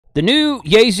The new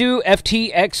Yaesu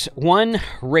FTX-1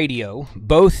 radio,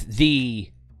 both the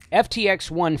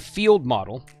FT-X1 field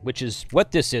model, which is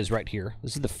what this is right here.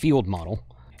 This is the field model.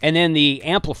 And then the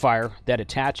amplifier that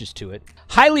attaches to it.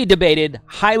 Highly debated,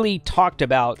 highly talked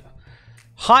about,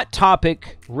 hot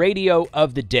topic radio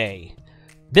of the day.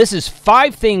 This is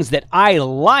 5 things that I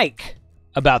like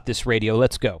about this radio.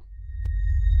 Let's go.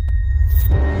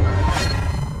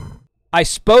 I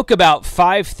spoke about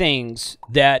 5 things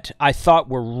that I thought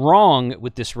were wrong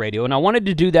with this radio, and I wanted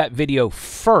to do that video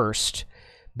first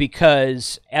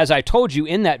because, as I told you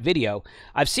in that video,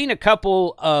 I've seen a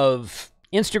couple of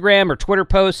Instagram or Twitter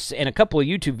posts and a couple of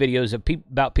YouTube videos of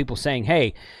about people saying,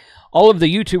 hey, all of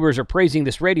the YouTubers are praising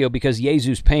this radio because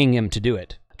Yaesu's paying him to do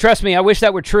it. Trust me, I wish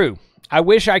that were true. I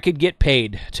wish I could get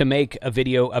paid to make a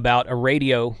video about a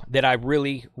radio that I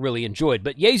really, really enjoyed.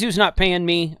 But Yaesu's not paying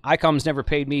me. ICOM's never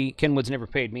paid me. Kenwood's never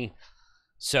paid me.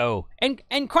 So,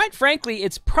 and quite frankly,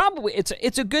 it's probably,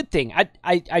 it's a good thing.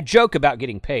 I joke about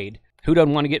getting paid. Who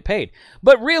doesn't want to get paid?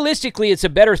 But realistically, it's a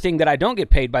better thing that I don't get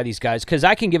paid by these guys because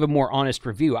I can give a more honest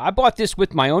review. I bought this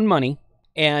with my own money,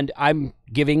 and I'm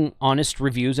giving honest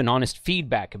reviews and honest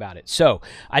feedback about it. So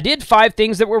I did 5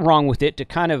 things that were wrong with it to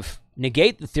kind of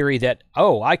negate the theory that,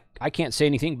 oh, I can't say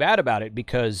anything bad about it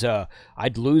because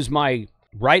I'd lose my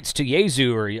rights to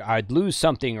Yaesu, or I'd lose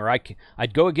something, or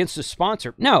I'd go against the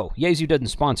sponsor. No, Yaesu doesn't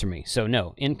sponsor me, so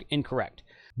no, incorrect.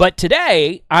 But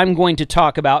today, I'm going to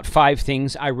talk about 5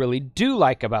 things I really do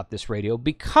like about this radio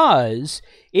because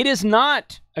it is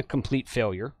not a complete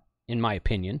failure, in my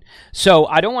opinion. So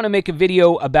I don't want to make a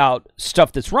video about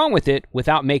stuff that's wrong with it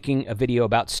without making a video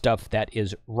about stuff that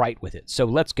is right with it. So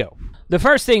let's go. The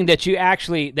first thing that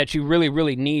you really,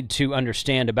 really need to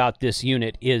understand about this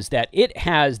unit is that it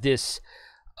has this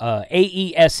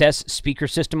AESS speaker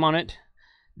system on it.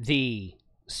 The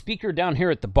speaker down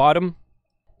here at the bottom,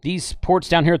 these ports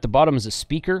down here at the bottom is a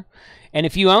speaker. And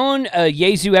if you own a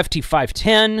Yaesu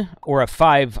FT510 or a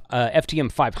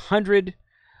FTM 500,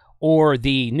 or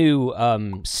the new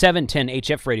 710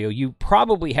 HF radio, you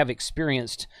probably have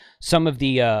experienced some of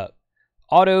the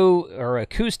auto or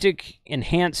acoustic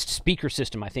enhanced speaker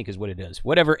system, I think is what it is,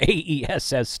 whatever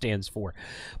AESS stands for.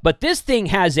 But this thing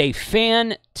has a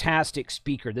fantastic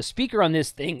speaker. The speaker on this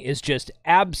thing is just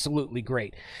absolutely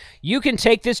great. You can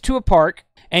take this to a park,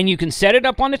 and you can set it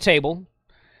up on a table,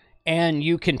 and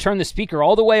you can turn the speaker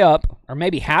all the way up, or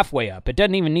maybe halfway up. It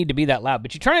doesn't even need to be that loud,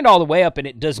 but you turn it all the way up, and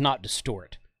it does not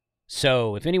distort.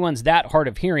 So if anyone's that hard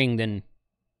of hearing, then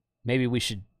maybe we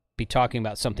should be talking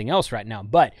about something else right now.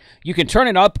 But you can turn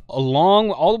it up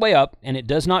all the way up, and it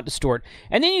does not distort.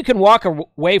 And then you can walk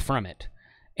away from it.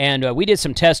 And we did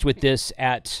some tests with this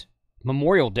at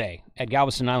Memorial Day at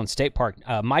Galveston Island State Park.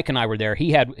 Mike and I were there.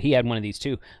 He had one of these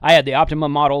too. I had the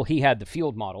Optimum model. He had the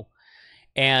Field model.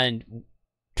 And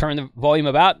turn the volume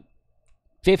about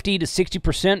 50 to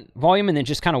 60% volume, and then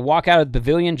just kind of walk out of the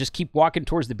pavilion, just keep walking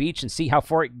towards the beach and see how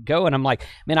far it can go. And I'm like,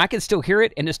 man, I can still hear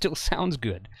it, and it still sounds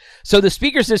good. So the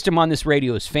speaker system on this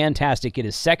radio is fantastic. It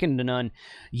is second to none.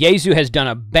 Yaesu has done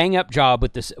a bang-up job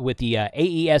with the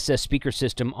AESS speaker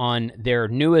system on their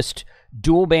newest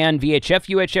dual-band VHF,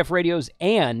 UHF radios,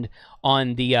 and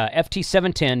on the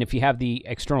FT710, if you have the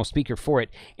external speaker for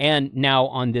it, and now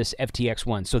on this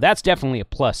FTX1. So that's definitely a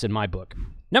plus in my book.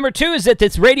 Number 2 is that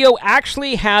this radio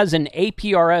actually has an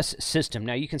APRS system.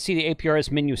 Now you can see the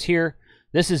APRS menus here.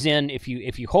 This is in, if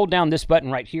you hold down this button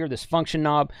right here, this function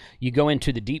knob, you go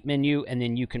into the deep menu, and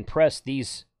then you can press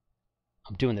these.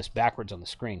 I'm doing this backwards on the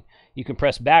screen. You can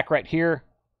press back right here.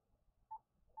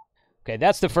 Okay,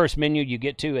 that's the first menu you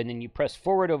get to, and then you press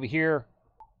forward over here.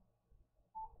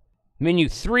 Menu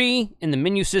 3 in the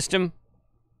menu system,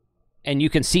 and you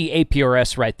can see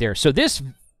APRS right there. So this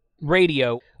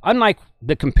radio, unlike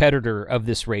the competitor of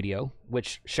this radio,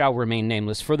 which shall remain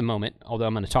nameless for the moment, although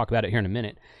I'm going to talk about it here in a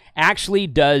minute, actually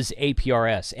does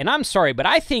APRS. And I'm sorry, but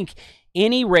I think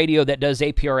any radio that does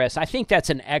APRS, I think that's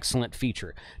an excellent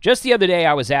feature. Just the other day,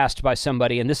 I was asked by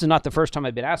somebody, and this is not the first time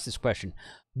I've been asked this question,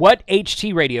 what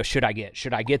HT radio should I get?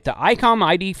 Should I get the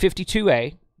ICOM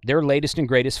ID52A, their latest and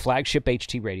greatest flagship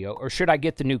HT radio, or should I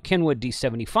get the new Kenwood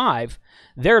D75,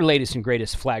 their latest and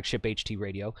greatest flagship HT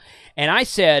radio? And I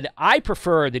said, I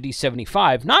prefer the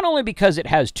D75, not only because it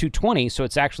has 220, so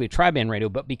it's actually a tri-band radio,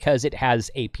 but because it has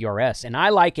APRS. And I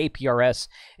like APRS,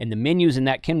 and the menus in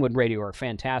that Kenwood radio are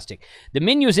fantastic. The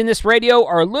menus in this radio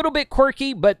are a little bit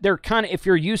quirky, but they're kind of, if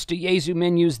you're used to Yaesu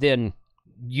menus, then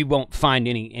you won't find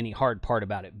any hard part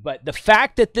about it. But the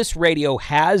fact that this radio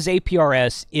has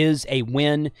APRS is a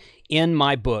win in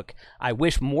my book. I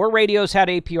wish more radios had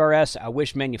APRS. I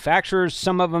wish manufacturers,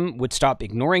 some of them, would stop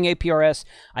ignoring APRS.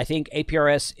 I think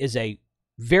APRS is a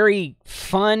very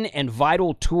fun and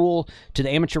vital tool to the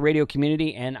amateur radio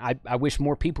community, and I wish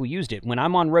more people used it. When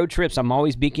I'm on road trips, I'm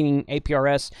always beaconing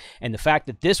APRS, and the fact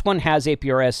that this one has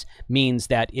APRS means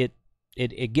that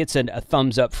it gets a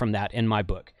thumbs up from that in my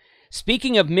book.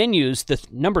 Speaking of menus,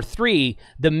 number 3,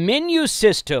 the menu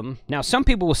system. Now, some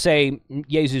people will say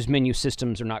Yaesu's menu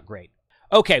systems are not great.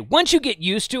 Okay, once you get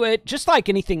used to it, just like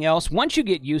anything else, once you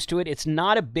get used to it, it's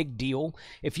not a big deal.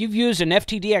 If you've used an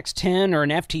FT-X1 or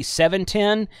an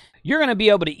FT-710, you're going to be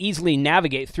able to easily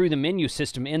navigate through the menu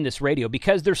system in this radio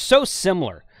because they're so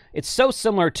similar. It's so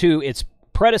similar to its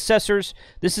predecessors.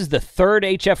 This is the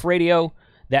 3rd HF radio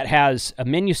that has a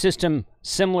menu system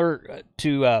similar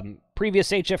to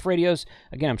previous HF radios.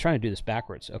 Again, I'm trying to do this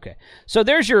backwards. Okay, so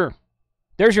there's your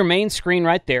main screen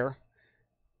right there.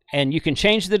 And you can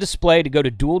change the display to go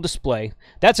to dual display.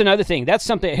 That's another thing. That's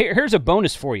something. Here's a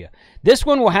bonus for you. This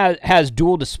one has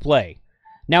dual display.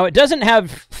 Now, it doesn't have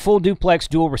full duplex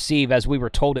dual receive as we were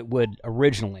told it would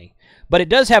originally, but it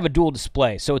does have a dual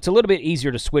display, so it's a little bit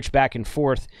easier to switch back and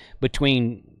forth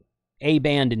between A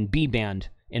band and B band,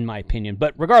 in my opinion.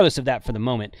 But regardless of that for the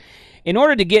moment, in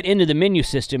order to get into the menu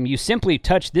system, you simply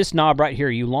touch this knob right here.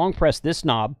 You long press this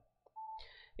knob.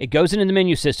 It goes into the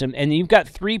menu system, and you've got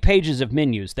 3 pages of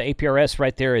menus. The APRS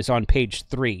right there is on page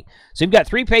 3. So you've got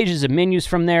 3 pages of menus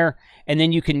from there, and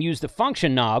then you can use the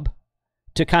function knob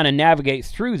to kind of navigate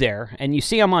through there. And you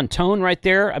see I'm on tone right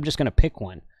there. I'm just going to pick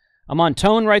one. I'm on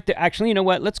tone right there. Actually, you know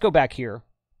what? Let's go back here.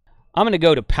 I'm going to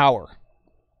go to power.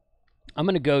 I'm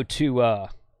going to go to,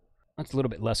 that's a little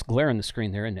bit less glare on the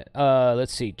screen there, isn't it?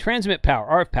 Let's see. Transmit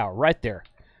power, RF power, right there.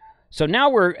 So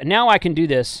now I can do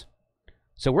this.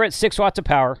 So we're at 6 watts of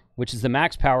power, which is the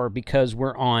max power because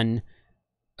we're on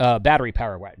battery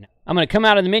power right now. I'm going to come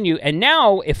out of the menu, and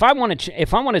now if I want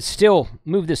to still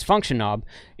move this function knob,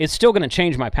 it's still going to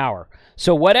change my power.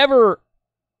 So whatever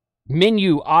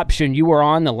menu option you were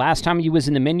on the last time you was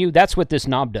in the menu, that's what this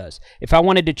knob does. If I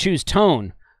wanted to choose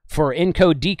tone for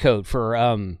encode decode for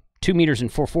 2 meters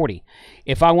and 440,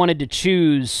 if I wanted to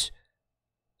choose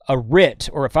a RIT,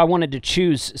 or if I wanted to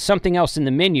choose something else in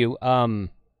the menu,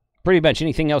 pretty much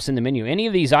anything else in the menu. Any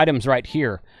of these items right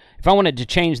here. If I wanted to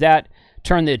change that,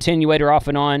 turn the attenuator off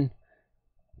and on,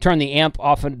 turn the amp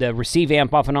off, the receive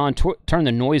amp off and on, turn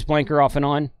the noise blanker off and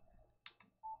on.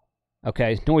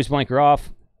 Okay, noise blanker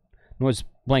off, noise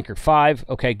blanker 5.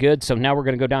 Okay, good. So now we're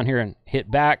going to go down here and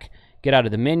hit back, get out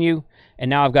of the menu,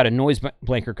 and now I've got a noise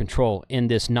blanker control in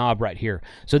this knob right here.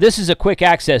 So this is a quick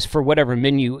access for whatever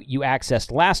menu you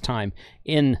accessed last time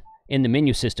in the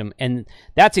menu system, and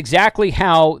that's exactly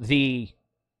how the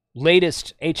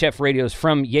latest HF radios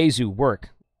from Yaesu work.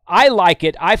 I like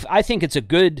it. I think it's a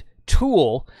good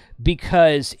tool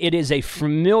because it is a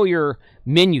familiar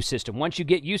menu system. Once you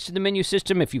get used to the menu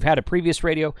system, if you've had a previous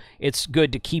radio, it's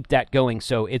good to keep that going.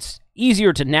 So it's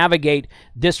easier to navigate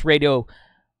this radio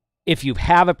if you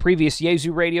have a previous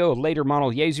Yaesu radio, a later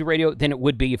model Yaesu radio, than it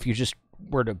would be if you just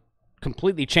were to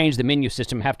completely change the menu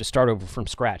system and have to start over from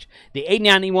scratch. The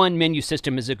 891 menu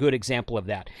system is a good example of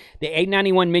that. The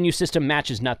 891 menu system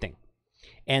matches nothing.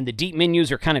 And the deep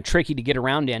menus are kind of tricky to get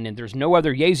around in, and there's no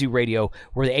other Yaesu radio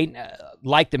where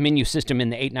like the menu system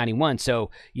in the 891, so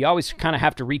you always kind of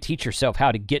have to reteach yourself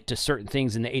how to get to certain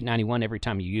things in the 891 every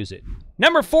time you use it.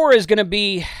 Number 4 is going to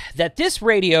be that this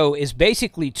radio is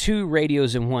basically 2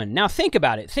 radios in one. Now think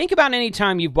about it. Think about any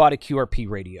time you've bought a QRP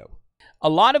radio. A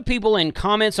lot of people in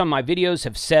comments on my videos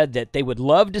have said that they would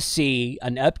love to see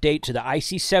an update to the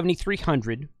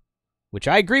IC7300, which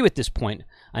I agree with this point,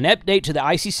 an update to the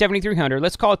IC7300.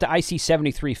 Let's call it the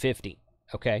IC7350,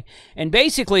 okay? And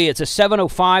basically, it's a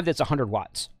 705 that's 100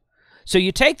 watts. So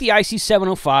you take the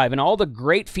IC705 and all the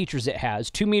great features it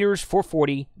has, 2 meters,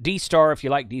 440, D-Star, if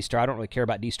you like D-Star. I don't really care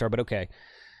about D-Star, but okay.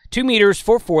 2 meters,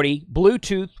 440,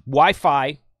 Bluetooth,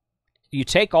 Wi-Fi. You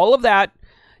take all of that,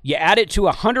 you add it to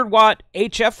a 100-watt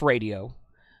HF radio,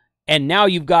 and now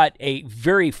you've got a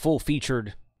very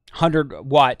full-featured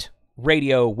 100-watt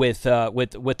radio with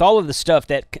all of the stuff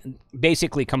that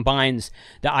basically combines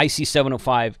the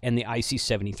IC705 and the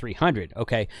IC7300,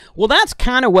 okay? Well, that's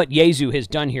kind of what Yaesu has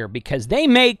done here, because they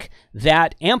make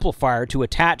that amplifier to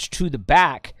attach to the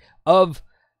back of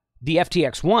the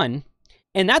FT-X1,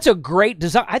 and that's a great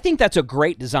design. I think that's a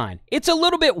great design. It's a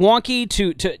little bit wonky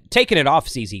to taking it off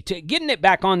is easy. To getting it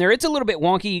back on there, it's a little bit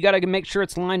wonky. You got to make sure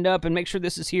it's lined up and make sure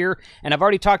this is here. And I've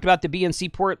already talked about the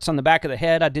BNC ports on the back of the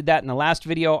head. I did that in the last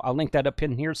video. I'll link that up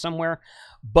in here somewhere.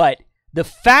 But the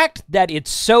fact that it's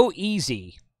so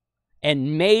easy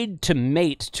and made to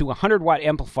mate to a 100-watt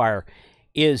amplifier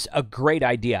is a great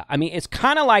idea. I mean, it's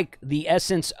kind of like the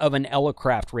essence of an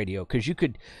Elecraft radio, because you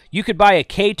could buy a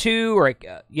K2 or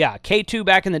K2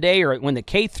 back in the day, or when the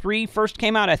K3 first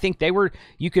came out. I think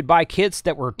you could buy kits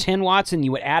that were 10 watts and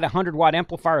you would add a 100-watt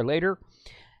amplifier later.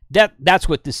 That's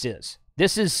what this is.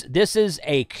 This is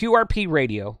a QRP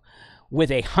radio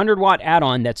with a 100-watt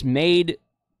add-on that's made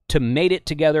it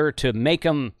together to make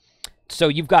them so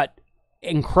you've got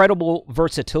incredible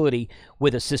versatility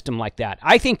with a system like that.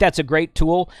 I think that's a great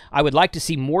tool. I would like to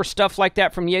see more stuff like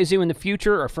that from Yaesu in the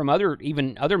future, or from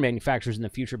even other manufacturers in the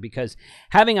future, because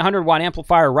having a 100-watt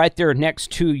amplifier right there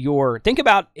next to your... Think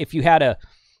about if you had a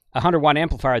 100-watt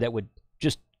amplifier that would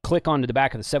just click onto the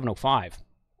back of the 705.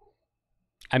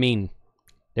 I mean,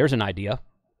 there's an idea.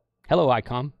 Hello,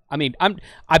 ICOM. I mean,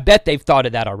 I bet they've thought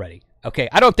of that already. Okay,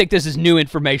 I don't think this is new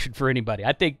information for anybody.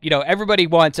 I think, everybody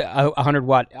wants a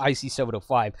 100-watt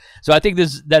IC705. So I think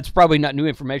that's probably not new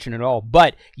information at all.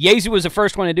 But Yaesu was the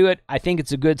first one to do it. I think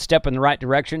it's a good step in the right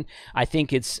direction. I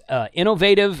think it's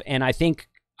innovative, and I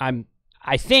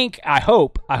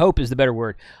hope is the better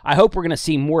word. I hope we're going to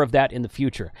see more of that in the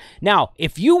future. Now,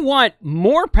 if you want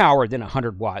more power than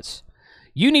 100 watts,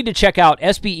 you need to check out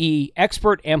SBE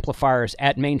Expert Amplifiers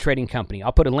at Main Trading Company.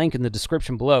 I'll put a link in the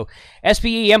description below.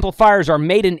 SBE amplifiers are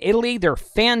made in Italy. They're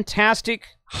fantastic,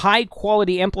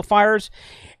 high-quality amplifiers.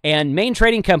 And Main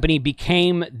Trading Company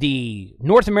became the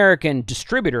North American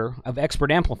distributor of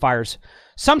Expert Amplifiers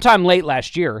sometime late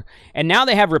last year. And now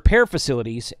they have repair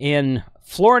facilities in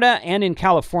Florida and in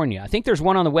California. I think there's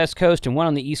one on the West Coast and one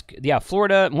on the East. Yeah,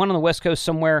 Florida, one on the West Coast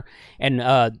somewhere. And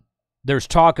there's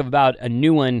talk about a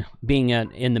new one being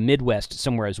in the Midwest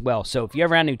somewhere as well. So if you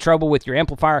ever had any trouble with your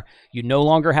amplifier, you no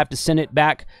longer have to send it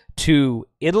back to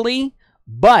Italy,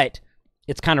 but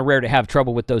it's kind of rare to have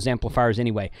trouble with those amplifiers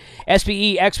anyway.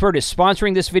 SBE Expert is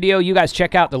sponsoring this video. You guys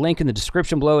check out the link in the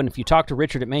description below, and if you talk to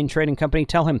Richard at Main Trading Company,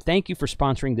 tell him thank you for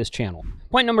sponsoring this channel.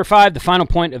 Point number 5, the final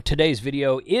point of today's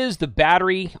video, is the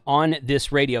battery on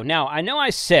this radio. Now, I know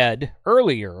I said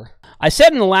earlier,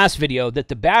 in the last video that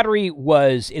the battery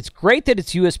it's great that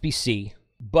it's USB-C,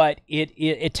 but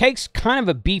it takes kind of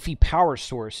a beefy power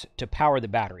source to power the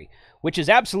battery, which is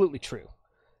absolutely true.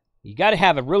 You got to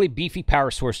have a really beefy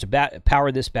power source to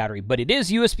power this battery, but it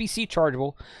is USB-C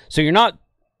chargeable, so you're not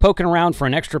poking around for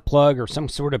an extra plug or some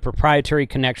sort of proprietary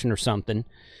connection or something.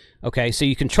 Okay, so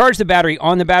you can charge the battery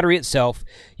on the battery itself.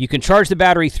 You can charge the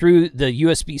battery through the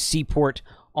USB-C port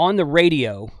on the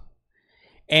radio,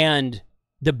 and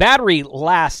the battery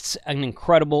lasts an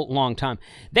incredible long time.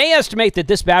 They estimate that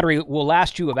this battery will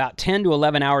last you about 10 to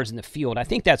 11 hours in the field. I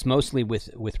think that's mostly with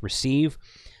receive.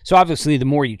 So obviously, the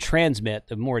more you transmit,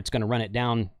 the more it's going to run it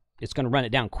down. It's going to run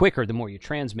it down quicker the more you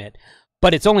transmit.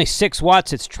 But it's only 6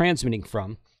 watts it's transmitting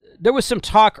from. There was some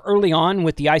talk early on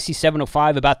with the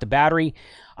IC705 about the battery.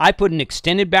 I put an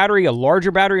extended battery, a larger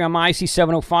battery on my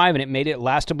IC705, and it made it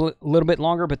last a little bit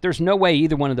longer. But there's no way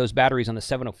either one of those batteries on the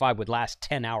 705 would last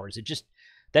 10 hours.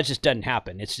 That just doesn't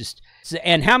happen. It's just,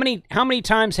 and how many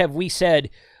times have we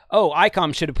said, oh,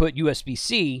 ICOM should have put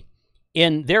USB-C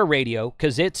in their radio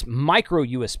because it's micro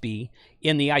USB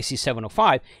in the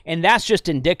IC705, and that's just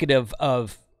indicative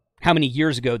of how many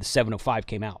years ago the 705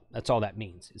 came out. That's all that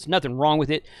means. It's nothing wrong with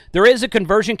it. There is a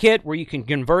conversion kit where you can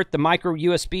convert the micro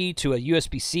USB to a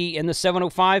USB-C in the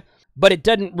 705, but it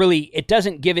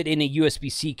doesn't give it any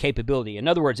USB-C capability. In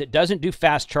other words, it doesn't do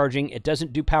fast charging. It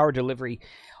doesn't do power delivery.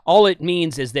 All it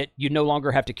means is that you no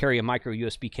longer have to carry a micro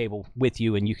USB cable with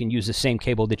you, and you can use the same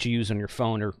cable that you use on your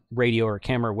phone or radio or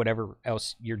camera or whatever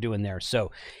else you're doing there.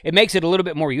 So it makes it a little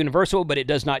bit more universal, but it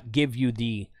does not give you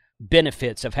the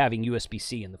benefits of having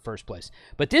USB-C in the first place.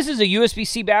 But this is a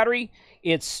USB-C battery.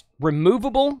 It's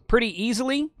removable pretty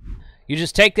easily. You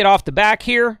just take it off the back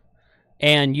here,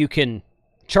 and you can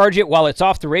charge it while it's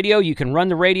off the radio. You can run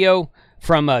the radio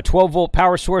from a 12-volt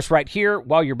power source right here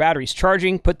while your battery's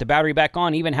charging, put the battery back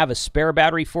on, even have a spare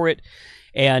battery for it.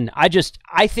 And I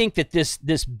think that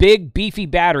this big, beefy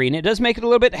battery, and it does make it a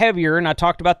little bit heavier, and I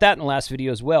talked about that in the last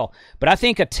video as well, but I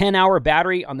think a 10-hour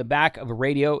battery on the back of a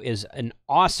radio is an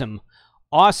awesome,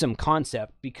 awesome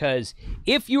concept, because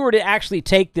if you were to actually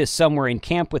take this somewhere and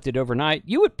camp with it overnight,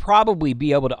 you would probably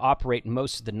be able to operate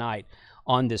most of the night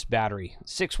on this battery.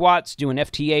 6 watts, do an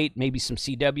FT8, maybe some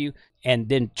CW, and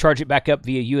then charge it back up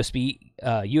via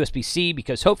USB-C,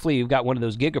 because hopefully you've got one of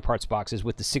those gigaparts boxes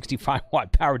with the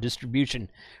 65-watt power distribution,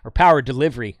 or power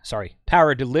delivery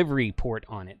port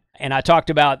on it. And I talked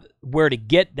about where to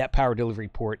get that power delivery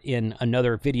port in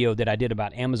another video that I did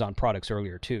about Amazon products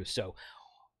earlier too. So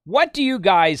what do you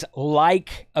guys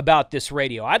like about this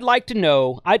radio? I'd like to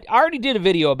know. I already did a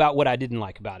video about what I didn't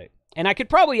like about it. And I could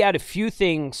probably add a few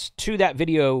things to that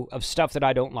video of stuff that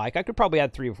I don't like. I could probably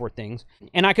add 3 or 4 things.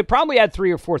 And I could probably add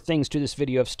 3 or 4 things to this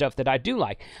video of stuff that I do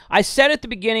like. I said at the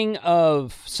beginning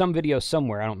of some video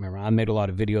somewhere, I don't remember, I made a lot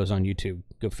of videos on YouTube,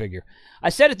 go figure. I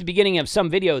said at the beginning of some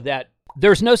video that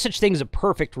there's no such thing as a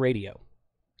perfect radio.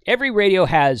 Every radio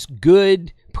has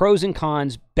good pros and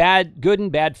cons, good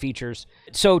and bad features.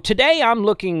 So today I'm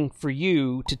looking for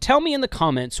you to tell me in the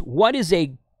comments what is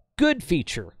a good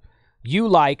feature you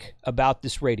like about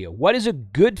this radio. What is a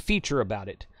good feature about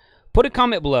it? Put a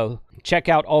comment below. Check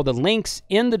out all the links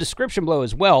in the description below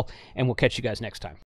as well, and we'll catch you guys next time.